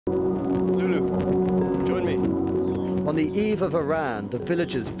On the eve of Iran, the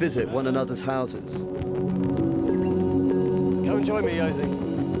villagers visit one another's houses. Come and join me, Yosi.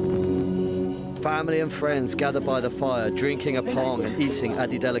 Family and friends gather by the fire, drinking a pong and eating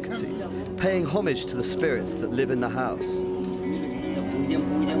Adi delicacies, paying homage to the spirits that live in the house.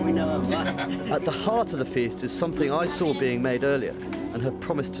 At the heart of the feast is something I saw being made earlier and have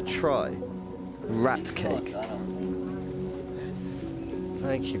promised to try: rat cake.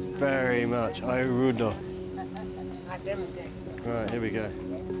 Thank you very much. Airudo. Right, here we go.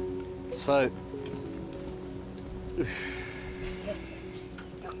 So,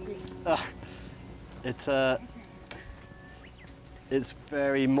 it's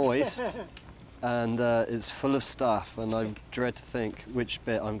very moist and it's full of stuff, and I dread to think which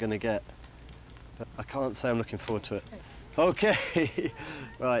bit I'm going to get. But I can't say I'm looking forward to it. Okay,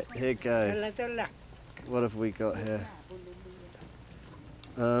 right, here goes. What have we got here?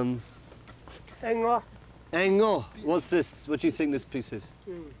 Engo. What's this? What do you think this piece is?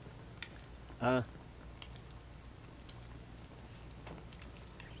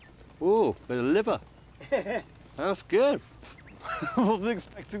 Ooh, bit of liver. That's good. I wasn't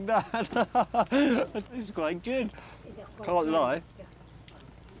expecting that. That tastes quite good. Can't lie.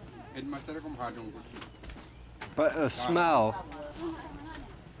 But the smell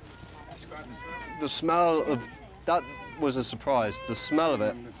of that was a surprise. The smell of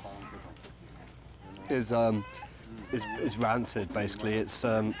it is rancid, basically. It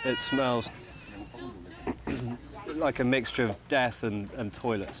smells like a mixture of death and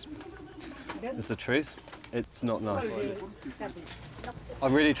toilets. It's the truth. It's not nice. I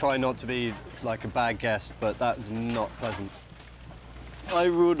really try not to be like a bad guest, but that's not pleasant.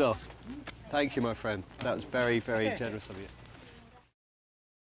 Rudolph. Thank you, my friend. That was very, very generous of you.